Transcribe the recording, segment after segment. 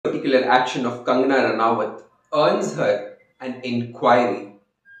particular action of Kangana Ranaut earns her an inquiry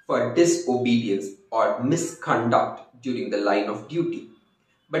for disobedience or misconduct during the line of duty.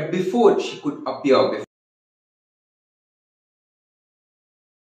 But before she could appear before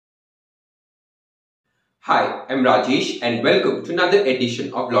Hi, I'm Rajesh and welcome to another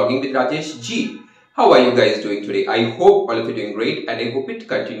edition of Vlogging with Rajesh G. How are you guys doing today? I hope all of you are doing great and I hope it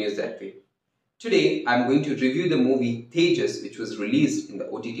continues that way. Today, I'm going to review the movie Tejas, which was released in the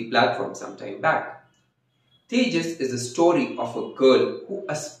OTT platform some time back. Tejas is a story of a girl who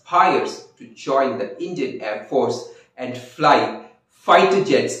aspires to join the Indian Air Force and fly fighter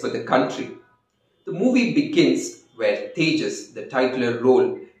jets for the country. The movie begins where Tejas, the titular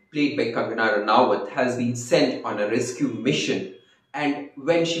role played by Kangana Ranaut, has been sent on a rescue mission, and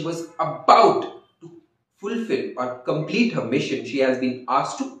when she was about to fulfill or complete her mission, she has been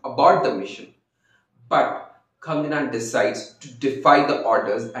asked to abort the mission. But Kangana decides to defy the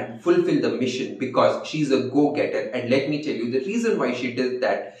orders and fulfill the mission because she's a go-getter. And let me tell you, the reason why she did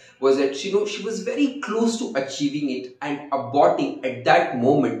that was that she was very close to achieving it, and aborting at that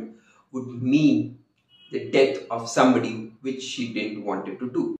moment would mean the death of somebody which she didn't want to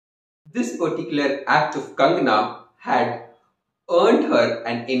do. This particular act of Kangana had earned her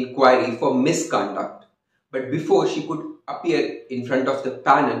an inquiry for misconduct. But before she could appear in front of the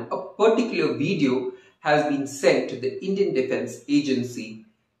panel, a particular video has been sent to the Indian Defence Agency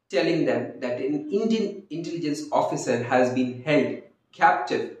telling them that an Indian intelligence officer has been held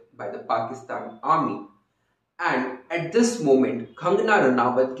captive by the Pakistan army. And at this moment, Kangana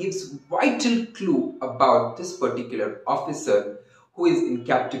Ranaut gives vital clue about this particular officer who is in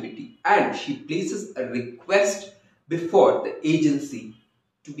captivity, and she places a request before the agency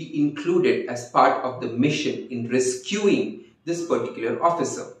to be included as part of the mission in rescuing this particular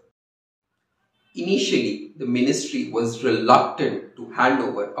officer. Initially, the ministry was reluctant to hand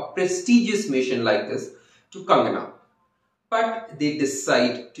over a prestigious mission like this to Kangana, but they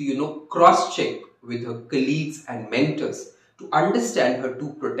decide to cross-check with her colleagues and mentors to understand her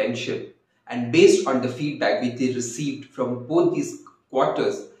true potential. And based on the feedback which they received from both these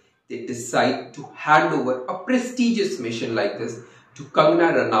quarters, they decide to hand over a prestigious mission like this to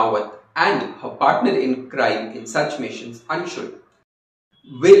Kangana Ranaut and her partner in crime in such missions, Anshul.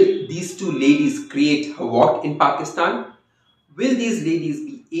 Will these two ladies create havoc in Pakistan? Will these ladies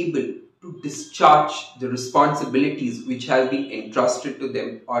be able to discharge the responsibilities which have been entrusted to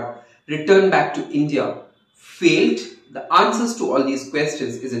them or return back to India failed? The answers to all these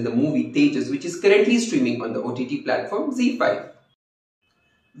questions is in the movie Tejas, which is currently streaming on the OTT platform ZEE5.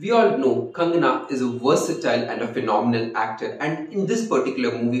 We all know Kangana is a versatile and a phenomenal actor, and in this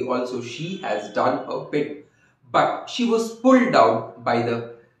particular movie also she has done her bit. But she was pulled down by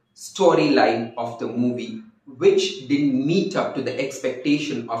the storyline of the movie, which didn't meet up to the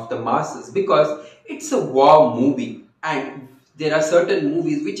expectation of the masses, because it's a war movie and there are certain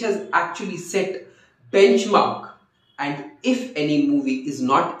movies which has actually set benchmark, and if any movie is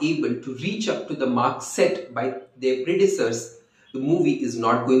not able to reach up to the mark set by their predecessors, the movie is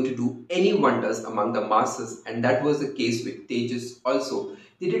not going to do any wonders among the masses. And that was the case with Tejas also.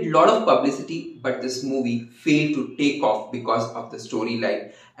 They did a lot of publicity, but this movie failed to take off because of the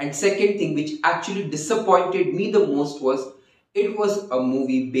storyline. And second thing which actually disappointed me the most was, it was a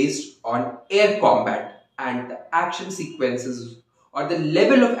movie based on air combat, and the action sequences or the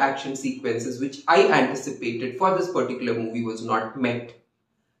level of action sequences which I anticipated for this particular movie was not met.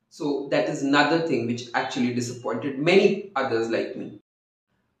 So that is another thing which actually disappointed many others like me.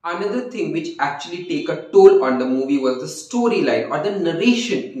 Another thing which actually take a toll on the movie was the storyline or the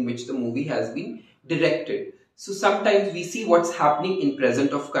narration in which the movie has been directed. So sometimes we see what's happening in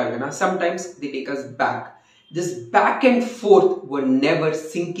present of Kangana, sometimes they take us back. This back and forth were never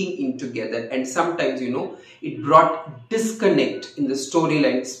syncing in together, and sometimes it brought disconnect in the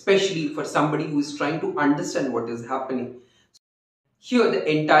storyline, especially for somebody who is trying to understand what is happening. Here, the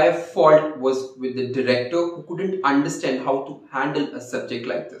entire fault was with the director, who couldn't understand how to handle a subject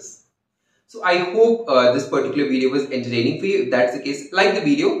like this. So I hope this particular video was entertaining for you. If that's the case, like the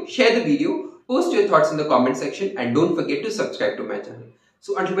video, share the video, post your thoughts in the comment section, and don't forget to subscribe to my channel.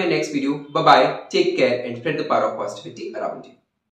 So until my next video, bye-bye, take care and spread the power of positivity around you.